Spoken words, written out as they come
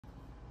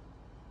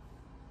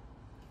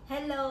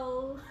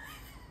Hello!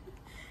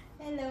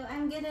 Hello,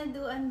 I'm gonna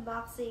do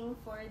unboxing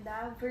for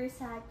the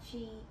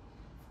Versace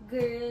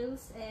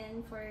girls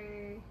and for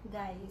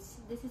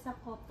guys. This is a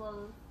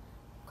couple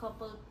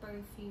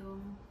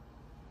perfume.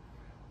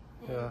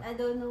 And Yeah. I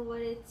don't know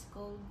what it's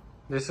called.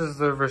 This is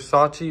the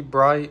Versace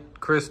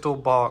Bright Crystal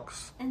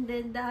Box. And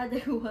then the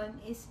other one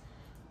is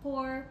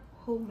for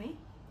Home.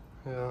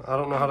 Yeah, I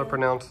don't know how to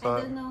pronounce that.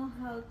 I don't know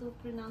how to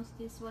pronounce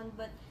this one,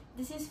 but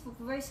this is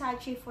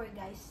Versace for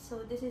guys.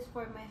 So this is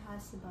for my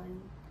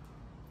husband.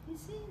 You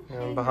see?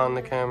 Yeah, I'm behind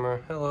the camera.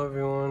 Hello,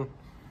 everyone.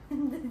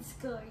 That's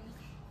Cory.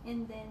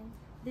 And then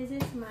this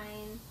is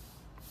mine.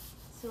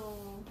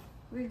 So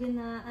we're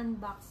gonna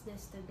unbox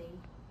this today.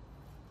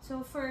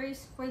 So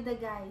first, for the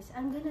guys,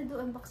 I'm gonna do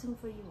unboxing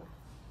for you.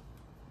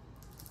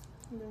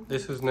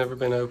 This has never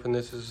been opened.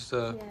 This is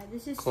yeah,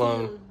 this is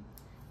clone. sealed.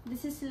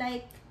 This is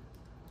like,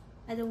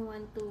 I don't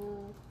want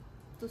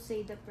to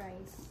say the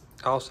price.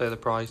 I'll say the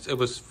price. It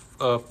was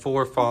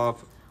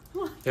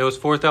It was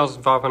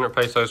 4,500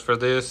 pesos for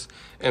this,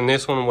 and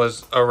this one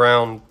was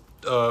around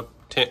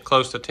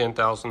close to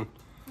 10,000.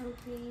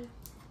 Okay,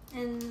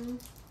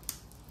 and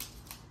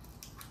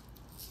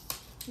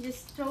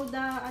just throw the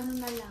ano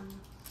na lang.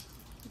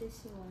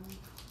 This one,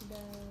 the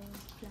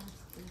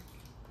plastic.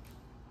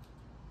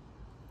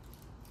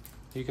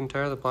 You can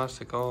tear the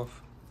plastic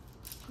off.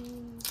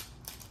 And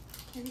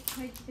it's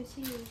hard to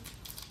see.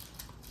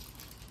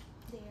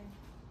 There.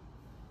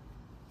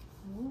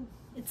 Ooh,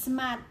 it's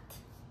matte.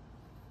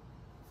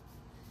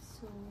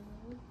 So,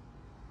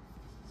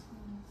 this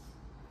one's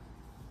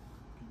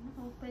gonna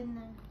open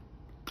na.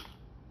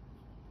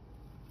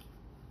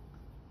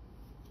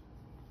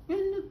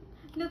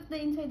 Look the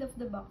inside of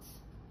the box.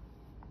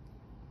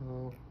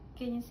 Oh.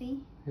 Can you see?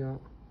 Yeah.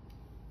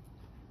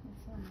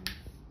 That's so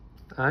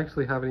nice. I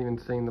actually haven't even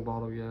seen the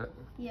bottle yet.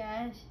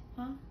 Yes.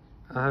 Huh?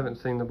 I haven't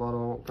seen the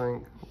bottle, I don't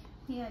think.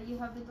 Yeah, you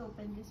haven't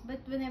opened this. But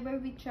whenever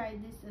we try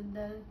this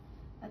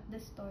at the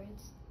store,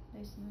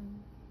 there's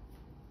none.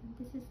 And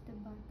this is the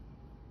bottle.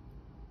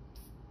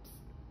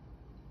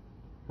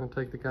 I'll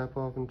take the cap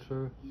off and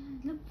show. Yeah,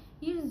 look.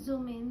 You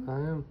zoom in. I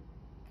am.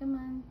 Come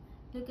on.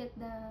 Look at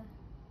the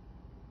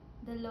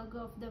logo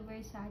of the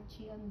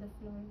Versace on the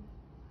floor.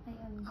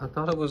 I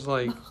thought it was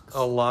like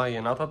a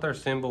lion. I thought their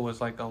symbol was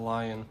like a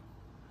lion.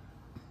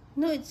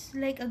 No, it's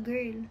like a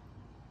girl.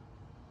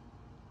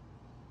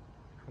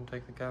 I'll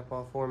take the cap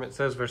off for him. It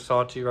says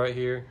Versace right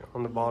here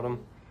on the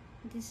bottom.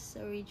 This is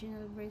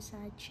original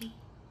Versace.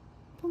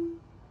 Boom.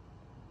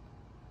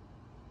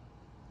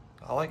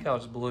 I like how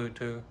it's blue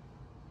too.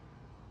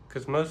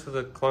 Cause most of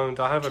the clones,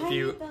 I have a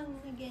few. Try it on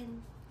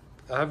again.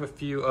 I have a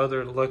few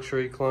other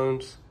luxury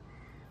clones,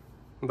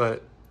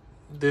 but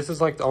this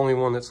is like the only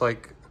one that's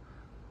like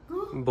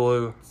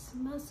blue. It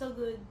smells so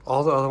good.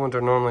 All the other ones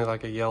are normally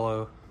like a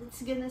yellow.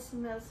 It's gonna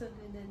smell so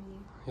good on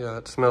you. Yeah,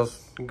 it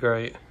smells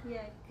great.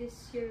 Yeah,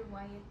 because you're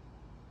white.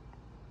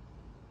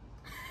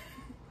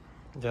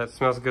 Yeah, it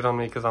smells good on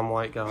me because I'm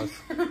white, guys.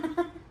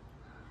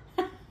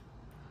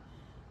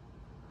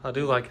 I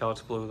do like how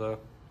it's blue though.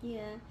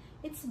 Yeah,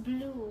 it's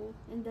blue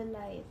in the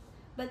light.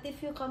 But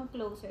if you come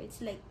closer,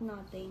 it's like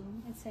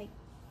nothing. It's like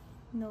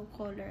no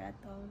color at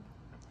all.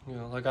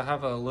 Yeah, like I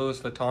have a Louis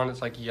Vuitton,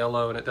 it's like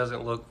yellow and it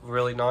doesn't look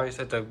really nice.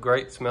 It's a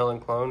great smelling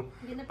clone,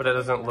 but it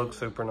doesn't look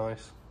super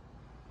nice.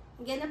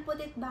 I'm gonna put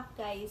it back,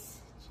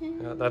 guys.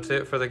 Yeah, that's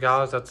it for the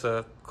guys. That's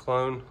a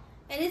clone.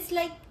 And it's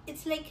like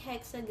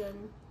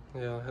hexagon.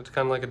 Yeah, it's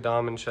kind of like a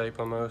diamond shape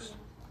almost,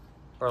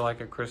 or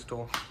like a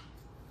crystal.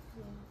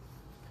 Yeah.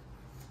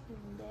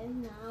 And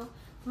then now,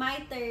 my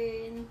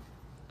turn.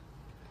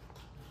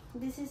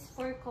 This is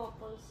for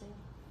couples.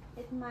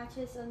 It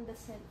matches on the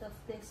scent of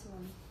this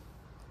one.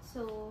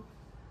 So,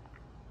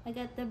 I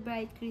got the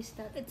bright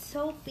crystal. It's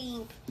so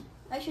pink.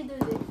 I should do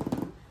this.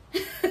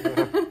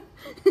 Yeah.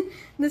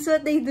 That's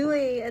what they do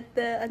at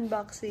the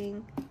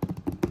unboxing.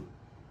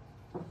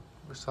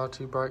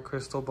 Versace Bright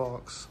Crystal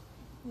Box.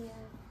 Yeah.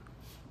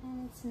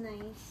 And it's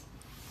nice.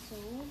 So,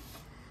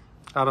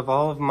 out of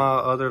all of my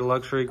other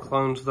luxury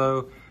clones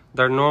though,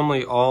 they're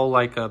normally all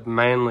like a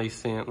manly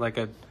scent, like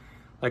a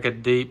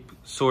deep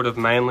sort of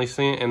manly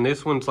scent, and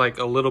this one's like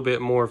a little bit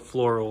more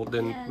floral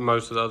than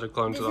most of the other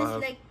clones that I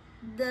have. This is like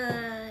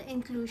the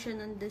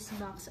inclusion on this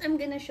box. I'm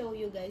gonna show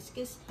you guys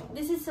because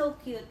this is so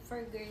cute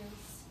for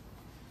girls.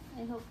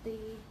 I hope they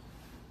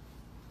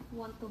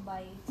want to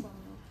buy some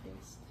of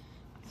this.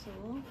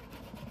 So,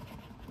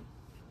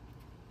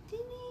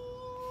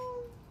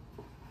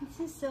 this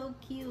is so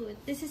cute.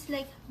 This is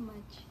like how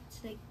much?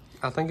 It's like,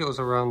 I think it was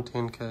around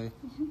 10K. I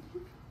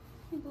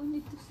don't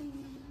need to say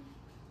that.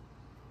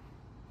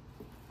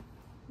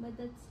 But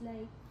that's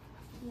like,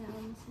 yeah,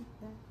 almost like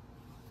that.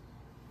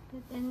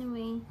 But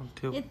anyway,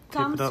 Tip it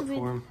up for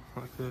him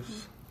like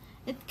this.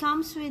 It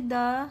comes with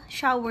the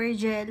shower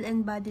gel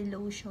and body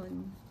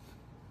lotion.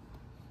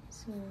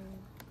 So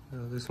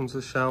this one's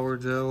the shower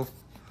gel.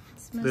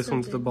 This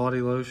one's the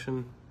body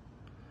lotion.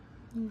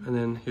 And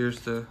then here's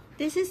the...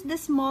 This is the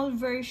small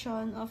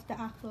version of the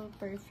actual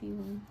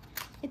perfume.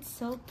 It's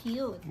so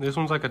cute. This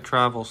one's like a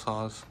travel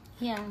size.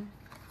 Yeah.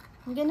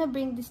 I'm gonna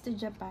bring this to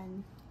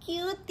Japan.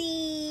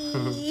 Cutie!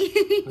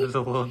 There's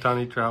a little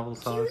tiny travel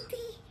size.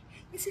 Cutie!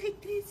 It's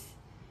like this.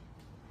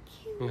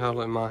 You hold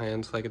it in my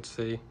hands so I could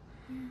see.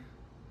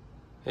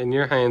 In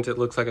your hands, it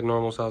looks like a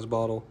normal size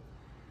bottle.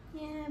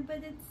 Yeah,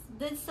 but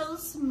that's so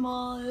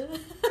small.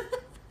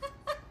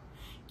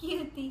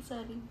 Cutie,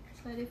 sorry.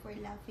 Sorry for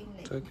laughing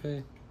like It's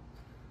okay.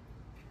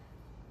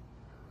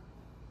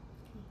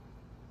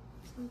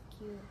 So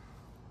cute.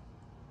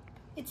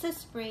 It's a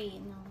spray, you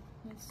know.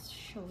 Let's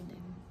show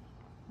them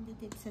that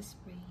it's a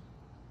spray.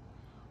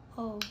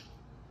 Oh.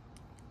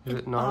 Is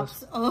it not?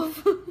 Pops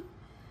off.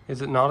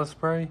 Is it not a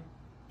spray?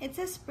 It's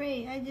a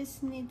spray. I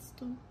just needs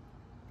to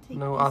take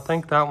No, this. I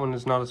think that one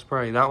is not a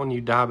spray. That one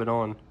you dab it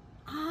on.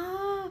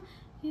 Ah,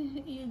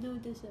 you do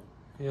this.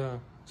 Yeah.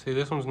 See,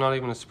 this one's not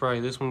even a spray.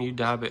 This one you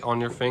dab it on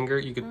your finger.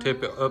 You could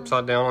tip it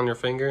upside down on your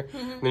finger.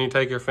 Then you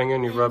take your finger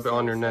and you rub it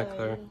on your neck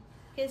there.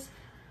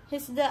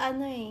 He's the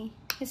ano eh.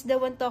 He's the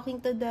one talking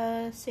to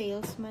the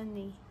salesman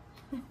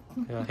eh.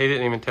 Yeah, he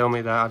didn't even tell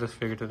me that. I just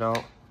figured it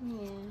out.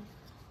 Yeah.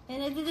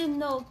 And I didn't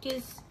know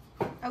because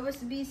I was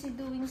busy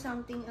doing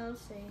something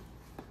else eh.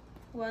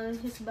 While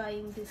he's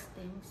buying these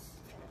things.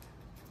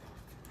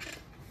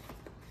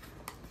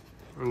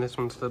 And this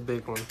one's the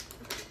big one.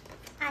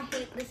 I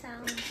hate the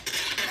sound.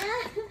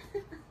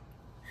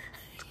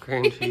 It's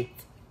cringy.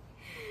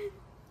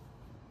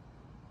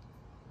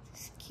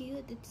 It's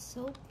cute. It's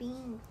so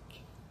pink.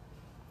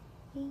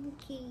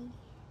 Pinky.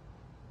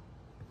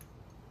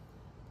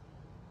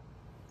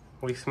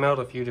 We smelled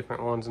a few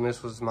different ones, and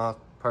this was my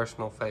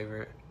personal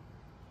favorite.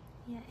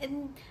 Yeah,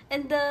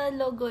 and the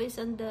logo is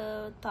on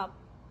the top.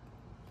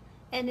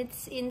 And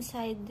it's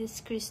inside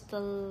this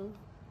crystal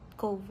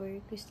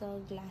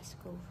glass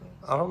cover.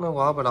 I don't know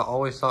why, but I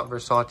always thought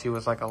Versace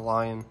was like a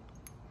lion.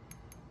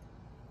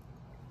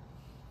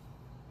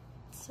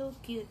 So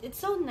cute. It's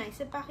so nice.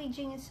 The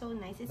packaging is so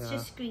nice. It's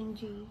just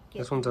cringy.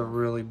 This one's a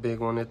really big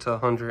one. It's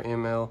 100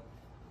 ml.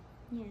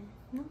 Yeah.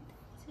 No,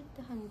 is it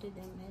 100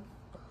 ml?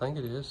 I think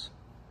it is.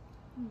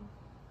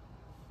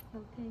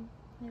 Okay,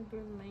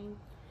 never mind.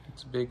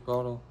 It's a big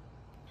bottle.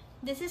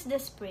 This is the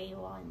spray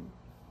one.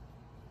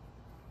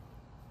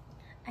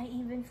 I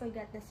even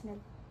forgot the smell.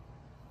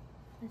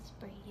 Let's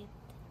spray it.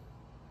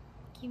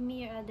 Give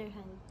me your other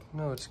hand.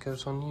 No, it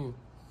goes on you.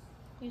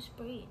 You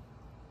spray it.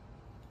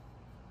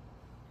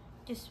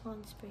 Just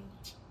one spray.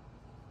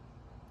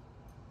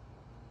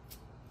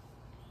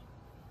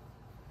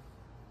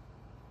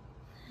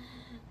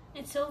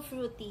 It's so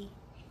fruity.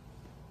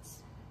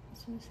 It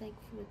smells like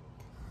fruit.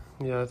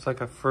 Yeah, it's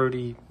like a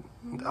fruity.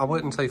 I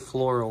wouldn't say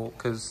floral,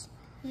 because...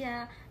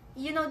 Yeah,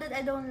 you know that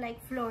I don't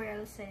like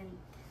floral scent.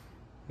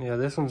 Yeah,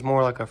 this one's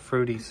more like a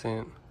fruity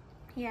scent.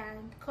 Yeah,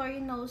 Corey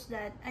knows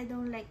that I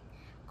don't like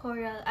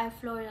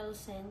floral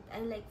scent. I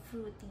like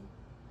fruity.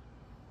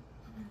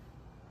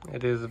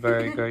 It is a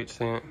very great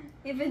scent.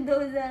 Even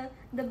though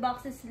the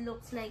boxes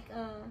looks like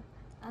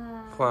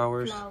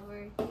Flowers.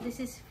 flower. This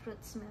is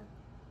fruit smell.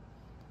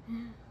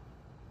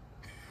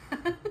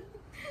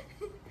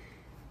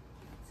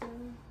 So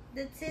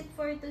that's it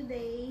for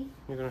today.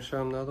 You're gonna show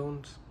them the other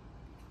ones?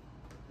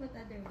 What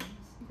other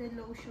ones? The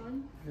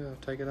lotion. Yeah,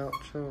 take it out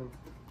and show them.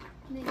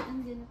 Then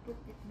I'm gonna put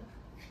it back.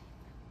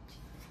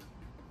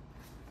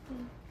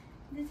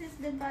 This is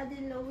the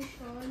body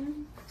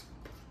lotion.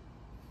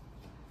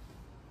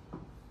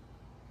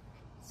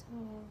 So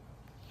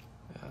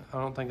Yeah,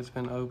 I don't think it's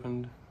been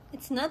opened.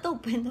 it's not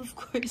open, of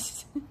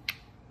course. It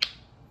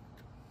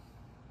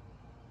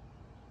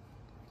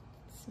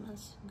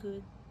smells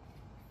good.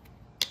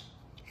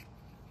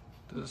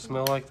 Does it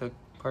smell like the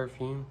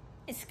perfume?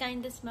 It's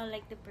kind of smell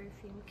like the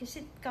perfume because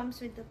it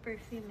comes with the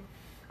perfume.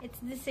 It's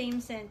the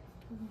same scent,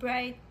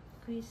 bright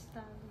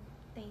crystal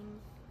thing.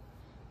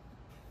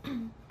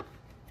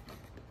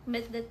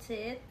 But that's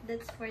it.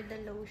 That's for the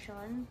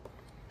lotion,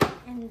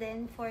 and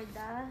then for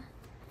the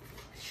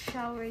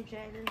shower gel,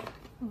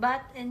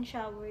 bath and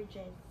shower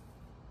gel.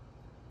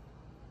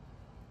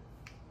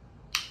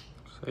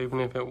 So even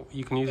if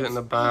you can use it in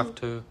the It's bath pink.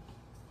 too.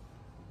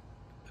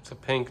 It's a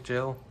pink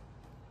gel.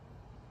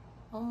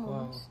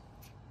 Almost.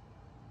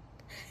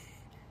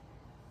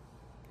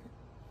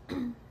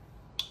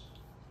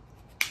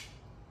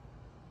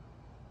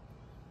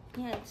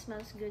 Yeah, it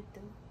smells good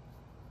too.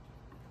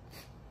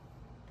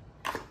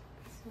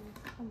 So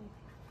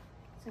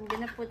I'm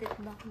gonna put it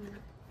back now.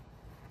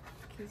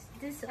 Because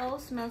this all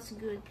smells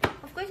good.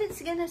 Of course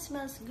it's gonna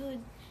smells good.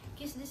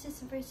 Because this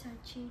is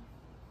Versace.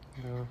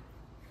 Yeah.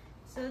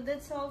 So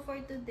that's all for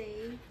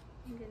today.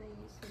 I'm gonna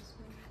use this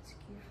one. It's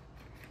cute.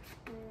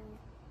 And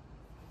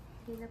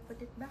I'm gonna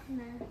put it back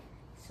now.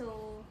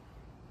 So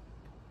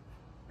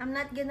I'm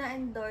not gonna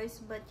endorse,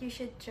 but you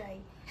should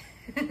try.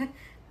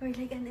 Or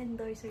like an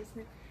endorser, it's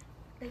not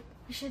like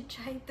you should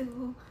try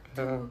to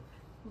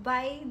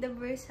buy the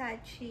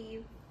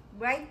Versace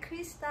bright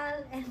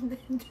crystal and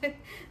then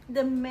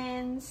the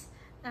men's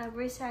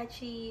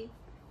Versace.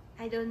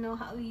 I don't know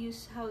how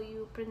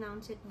you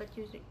pronounce it, but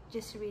you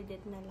just read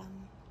it na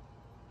lang.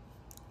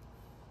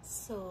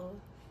 So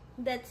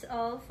that's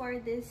all for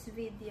this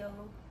video.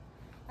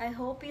 I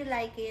hope you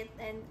like it,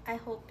 and I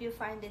hope you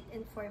find it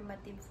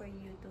informative for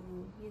you to,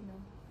 you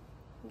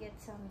know, get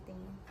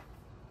something.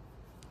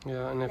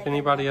 Yeah, and if like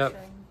anybody an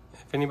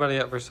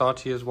at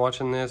Versace is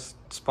watching this,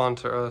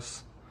 sponsor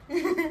us.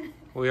 option.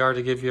 We are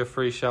to give you a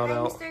free shout Hi,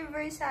 out. Mr.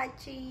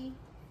 Versace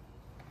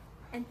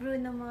and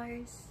Bruno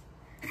Mars.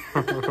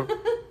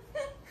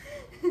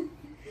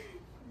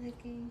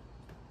 Okay,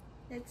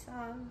 that's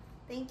all.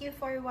 Thank you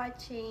for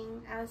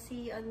watching. I'll see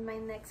you on my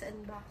next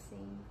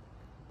unboxing.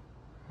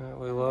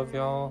 We love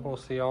y'all. We'll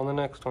see y'all on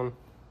the next one.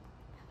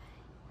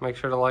 Make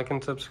sure to like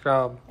and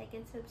subscribe. Like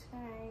and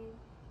subscribe.